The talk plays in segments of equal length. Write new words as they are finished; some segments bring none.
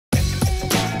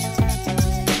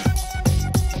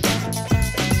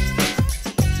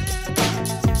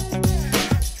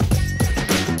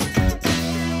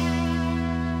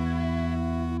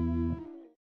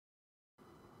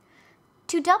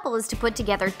double is to put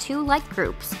together two like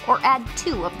groups or add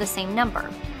two of the same number,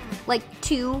 like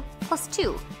 2 plus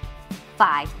 2,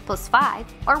 5 plus 5,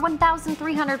 or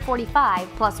 1,345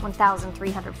 plus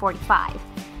 1,345.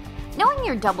 Knowing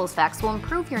your doubles facts will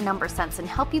improve your number sense and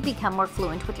help you become more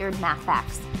fluent with your math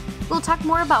facts. We'll talk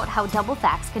more about how double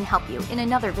facts can help you in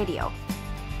another video.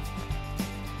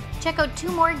 Check out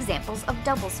two more examples of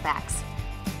doubles facts.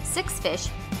 6 fish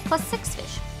plus 6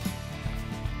 fish.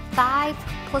 5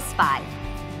 plus 5.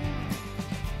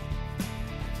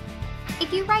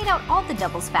 If you write out all the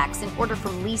doubles facts in order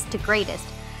from least to greatest,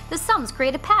 the sums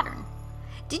create a pattern.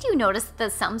 Did you notice that the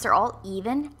sums are all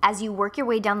even as you work your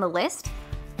way down the list?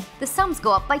 The sums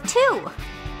go up by 2.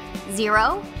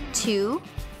 0, 2,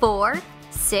 4,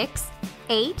 6,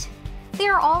 8. They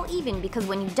are all even because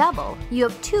when you double, you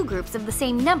have two groups of the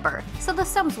same number, so the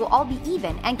sums will all be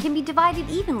even and can be divided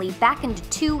evenly back into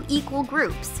two equal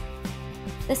groups.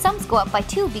 The sums go up by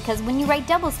 2 because when you write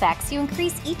doubles facts, you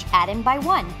increase each add-in by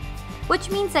 1, which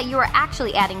means that you are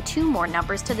actually adding 2 more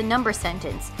numbers to the number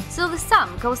sentence, so the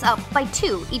sum goes up by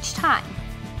 2 each time.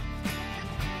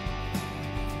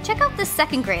 Check out this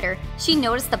second grader. She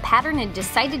noticed the pattern and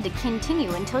decided to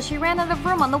continue until she ran out of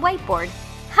room on the whiteboard.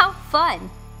 How fun!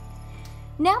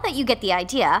 Now that you get the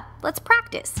idea, let's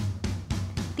practice.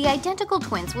 The identical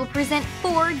twins will present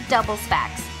 4 doubles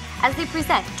facts. As they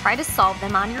present, try to solve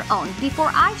them on your own before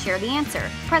I share the answer.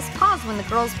 Press pause when the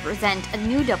girls present a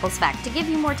new doubles fact to give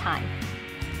you more time.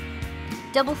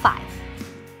 Double 5.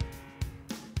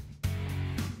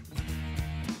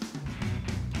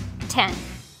 10.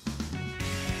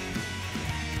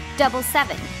 Double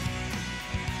 7.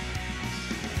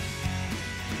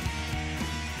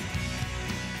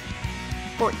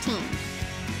 14.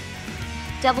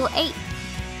 Double 8.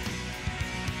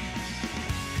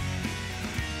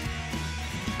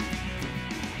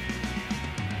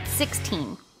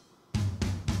 16.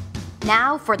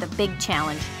 Now for the big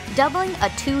challenge, doubling a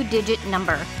 2-digit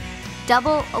number.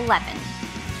 Double 11.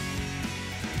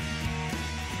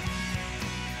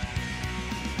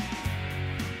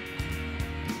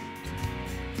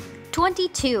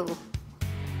 22.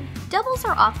 Doubles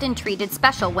are often treated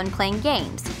special when playing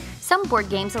games. Some board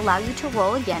games allow you to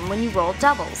roll again when you roll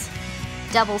doubles.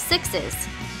 Double 6s.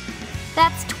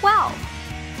 That's 12.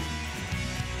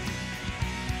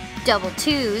 Double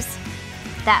 2s.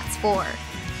 That's 4.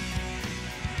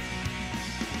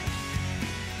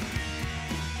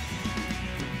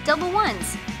 Double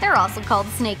 1s. They're also called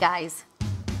snake eyes.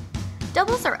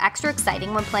 Doubles are extra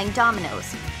exciting when playing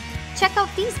dominoes. Check out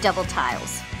these double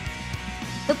tiles.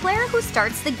 The player who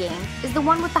starts the game is the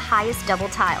one with the highest double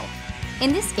tile.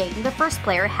 In this game, the first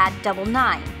player had double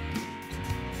 9.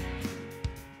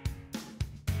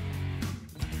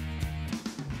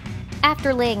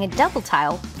 After laying a double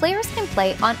tile, players can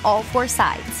play on all 4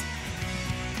 sides.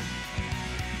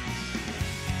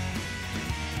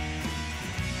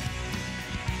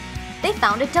 They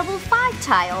found a double 5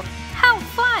 tile. How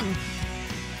fun!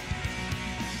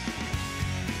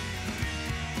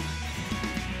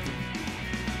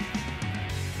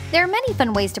 There are many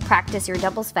fun ways to practice your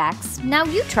doubles facts. Now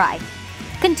you try.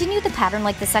 Continue the pattern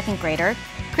like the second grader,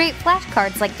 create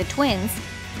flashcards like the twins,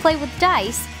 play with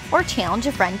dice, or challenge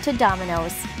a friend to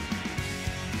dominoes.